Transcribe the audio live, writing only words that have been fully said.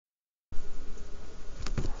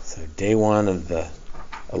So day one of the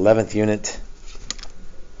 11th unit.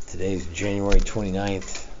 Today's January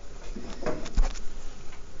 29th.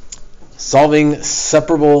 Solving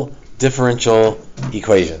separable differential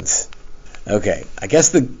equations. Okay, I guess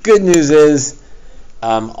the good news is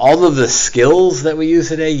all of the skills that we use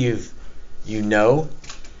today you know,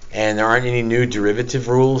 and there aren't any new derivative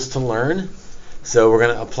rules to learn. So we're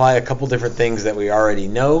going to apply a couple different things that we already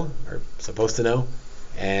know, or supposed to know,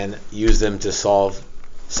 and use them to solve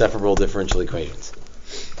separable differential equations.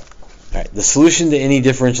 All right, the solution to any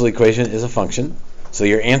differential equation is a function. So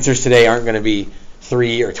your answers today aren't going to be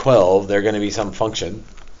 3 or 12, they're going to be some function.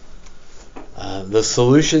 The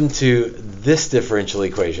solution to this differential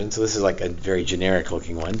equation, so this is like a very generic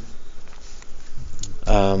looking one.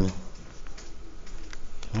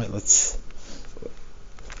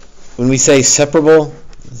 When we say separable,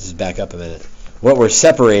 let's just back up a minute. What we're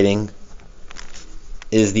separating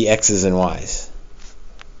is the x's and y's.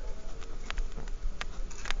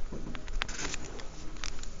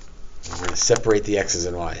 We're going to separate the x's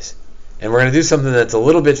and y's. And we're going to do something that's a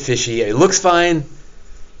little bit fishy. It looks fine,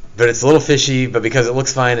 but it's a little fishy, but because it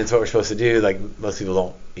looks fine, it's what we're supposed to do, like most people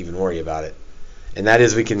don't even worry about it. And that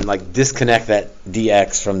is we can like disconnect that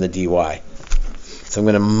dx from the dy. So I'm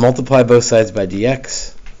going to multiply both sides by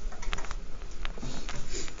dx.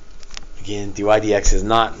 Again, dy dx is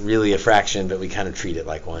not really a fraction, but we kind of treat it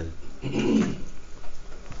like one. And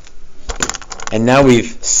now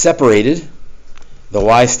we've separated the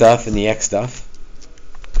y stuff and the x stuff.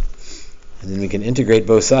 And then we can integrate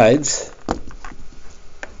both sides.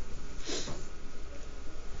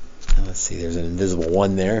 And let's see, there's an invisible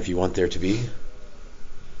 1 there if you want there to be.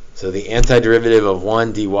 So the antiderivative of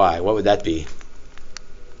 1 dy, what would that be?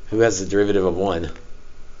 Who has the derivative of 1?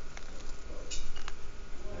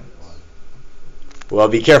 Well,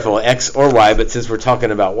 be careful, x or y, but since we're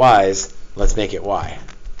talking about y's, let's make it y.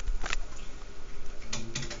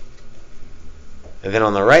 And then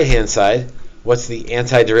on the right-hand side, what's the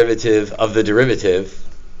antiderivative of the derivative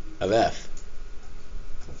of f?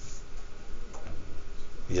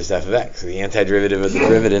 Just f of x. So the antiderivative of the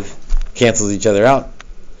derivative cancels each other out.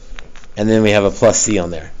 And then we have a plus c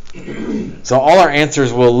on there. So all our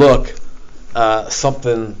answers will look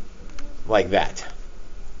something like that.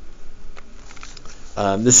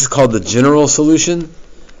 This is called the general solution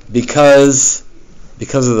because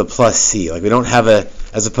of the plus c. Like we don't have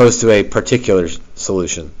as opposed to a particular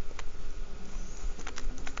solution.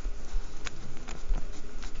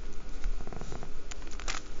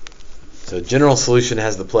 So general solution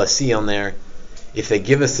has the plus c on there. If they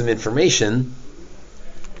give us some information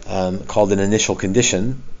called an initial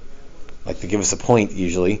condition, like they give us a point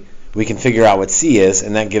usually, we can figure out what c is,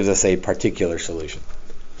 and that gives us a particular solution.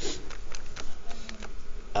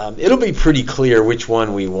 It'll be pretty clear which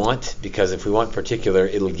one we want, because if we want particular,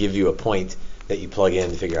 it'll give you a point that you plug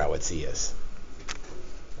in to figure out what c is.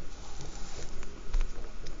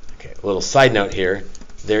 Okay, a little side note here.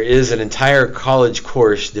 There is an entire college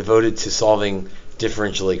course devoted to solving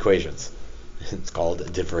differential equations. It's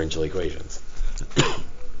called differential equations. In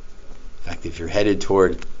fact, if you're headed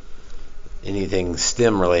toward anything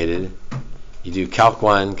STEM related, you do Calc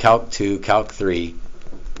 1, Calc 2, Calc 3,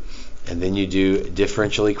 and then you do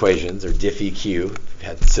differential equations, or DifEq, if you've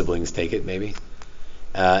had siblings take it maybe.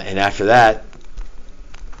 And after that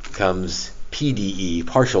comes PDE,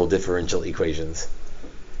 partial differential equations.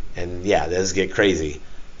 And yeah, those get crazy.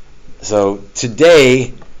 So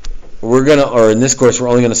today, in this course, we're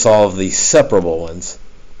only going to solve the separable ones,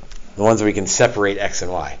 the ones where we can separate x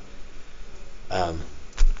and y. I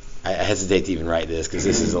hesitate to even write this because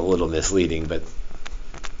this is a little misleading, but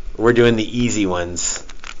we're doing the easy ones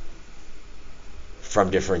from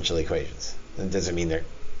differential equations. That doesn't mean they're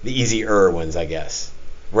the easier ones, I guess.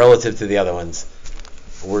 Relative to the other ones,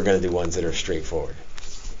 we're going to do ones that are straightforward.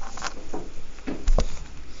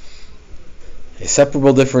 A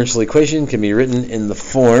separable differential equation can be written in the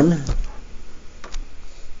form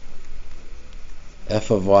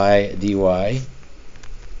f of y dy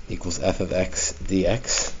equals f of x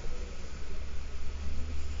dx.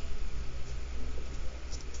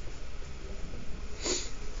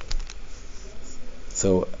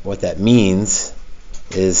 So what that means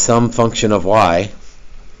is some function of y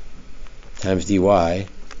times dy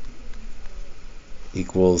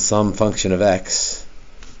equals some function of x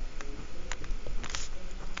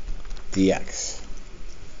dx.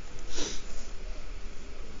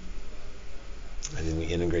 And then we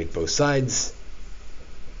integrate both sides,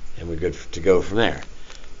 and we're good to go from there.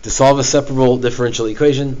 To solve a separable differential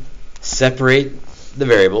equation, separate the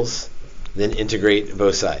variables, then integrate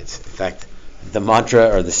both sides. In fact, the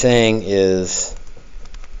mantra or the saying is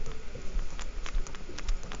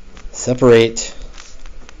Separate,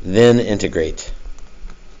 then integrate.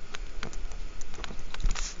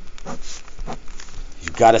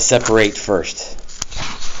 You've got to separate first.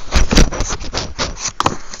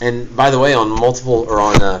 And by the way, on multiple or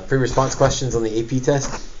on pre-response questions on the AP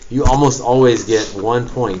test, you almost always get 1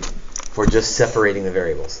 point for just separating the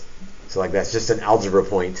variables. So like that's just an algebra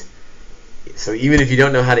point. So even if you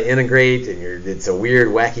don't know how to integrate and it's a weird,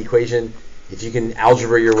 wacky equation, if you can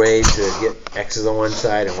algebra your way to get x's on one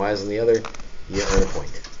side and y's on the other, you earn a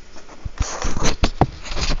point.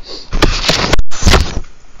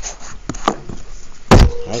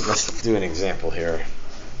 All right, let's do an example here.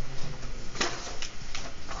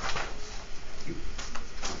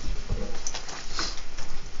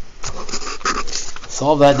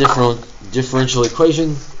 Solve that differential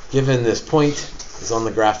equation given this point is on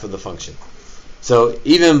the graph of the function. So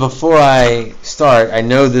even before I start, I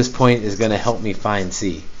know this point is going to help me find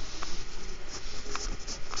C.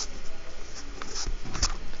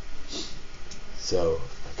 So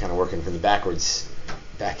I'm kind of working from the back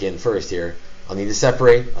end first here. I'll need to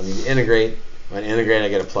separate, I'll need to integrate. When I integrate, I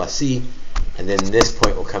get a plus C, and then this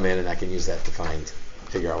point will come in and I can use that to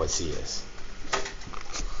figure out what C is.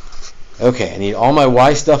 Okay, I need all my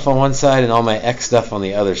y stuff on one side and all my x stuff on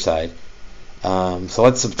the other side. So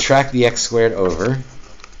let's subtract the x squared over.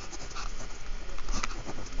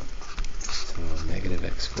 So negative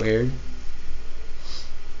x squared.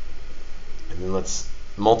 And then let's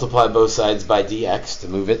multiply both sides by dx to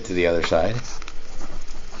move it to the other side.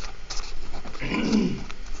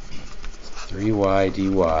 3y dy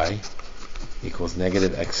equals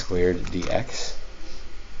negative x squared dx.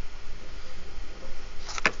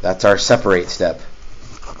 That's our separate step.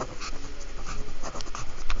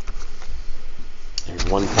 There's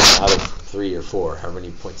 1 point out of 3 or 4, however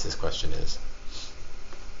many points this question is.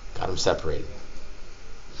 Got them separated.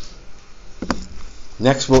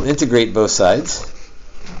 Next, we'll integrate both sides.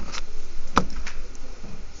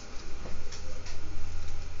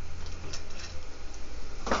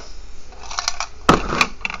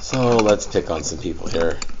 So let's pick on some people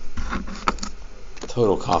here.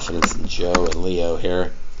 Total confidence in Joe and Leo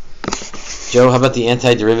here. Joe, how about the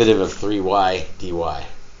antiderivative of 3y dy?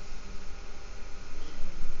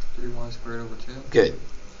 3y squared over 2. Good.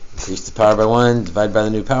 Increase the power by 1, divide by the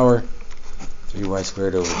new power. 3y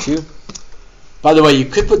squared over 2. By the way, you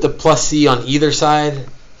could put the plus c on either side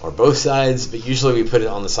or both sides, but usually we put it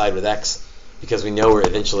on the side with x because we know we're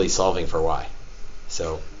eventually solving for y.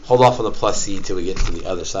 So hold off on the plus c till we get to the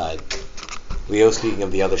other side. Leo, speaking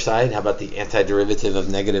of the other side, how about the antiderivative of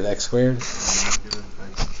negative x squared?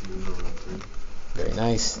 Very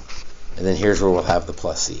nice. And then here's where we'll have the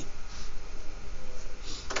plus c.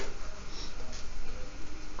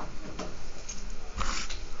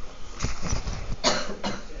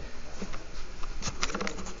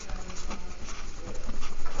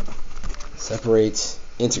 Separate,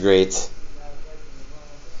 integrate.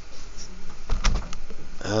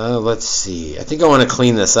 Let's see. I think I want to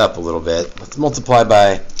clean this up a little bit. Let's multiply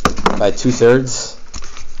by 2/3.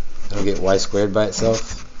 That'll get y squared by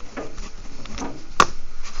itself.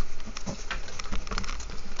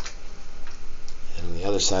 And on the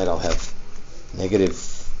other side, I'll have negative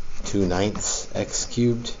 2/9 x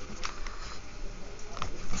cubed.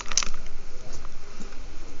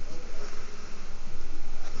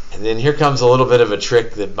 And then here comes a little bit of a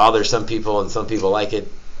trick that bothers some people and some people like it.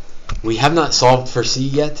 We have not solved for C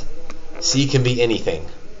yet. C can be anything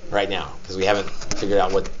right now because we haven't figured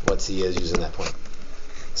out what C is using that point.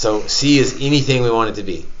 So C is anything we want it to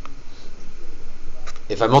be.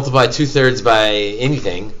 If I multiply 2/3 by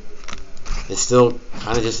anything, it's still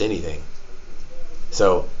kind of just anything.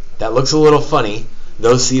 So that looks a little funny.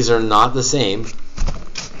 Those C's are not the same.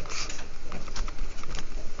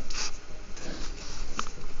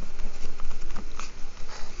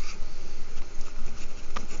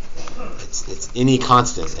 It's any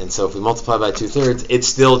constant, and so if we multiply by 2/3, it's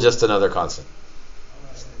still just another constant.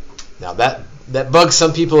 Now that bugs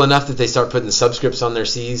some people enough that they start putting subscripts on their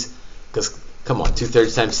C's, because come on,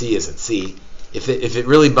 2/3 times C isn't C. If it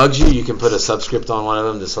really bugs you, you can put a subscript on one of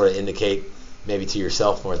them to sort of indicate, maybe to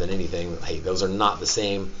yourself more than anything, hey, those are not the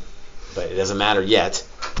same, but it doesn't matter yet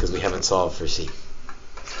because we haven't solved for C.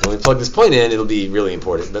 When we plug this point in, it'll be really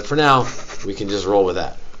important, but for now, we can just roll with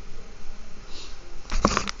that.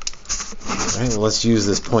 All right, well, let's use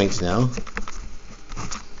this point now.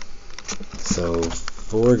 So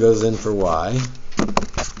 4 goes in for y.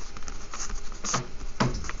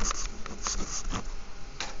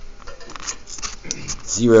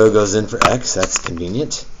 Zero goes in for x. That's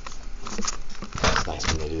convenient. It's nice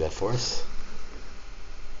when they do that for us.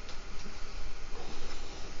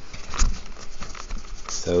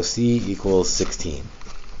 So C equals 16.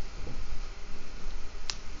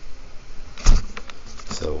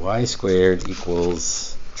 So y squared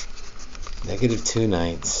equals negative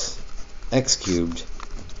 2/9 x cubed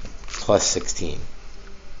plus 16.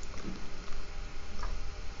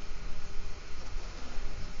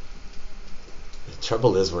 The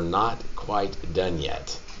trouble is we're not quite done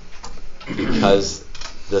yet, because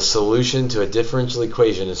the solution to a differential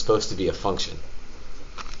equation is supposed to be a function.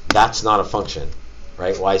 That's not a function,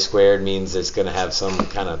 right? Y squared means it's going to have some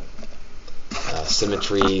kind of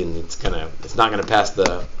symmetry, and it's not going to pass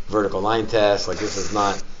the vertical line test. Like, this is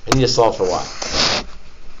not. I need to solve for y.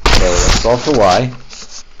 So let's solve for y,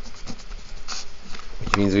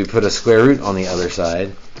 which means we put a square root on the other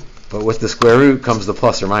side. But with the square root comes the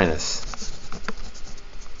plus or minus.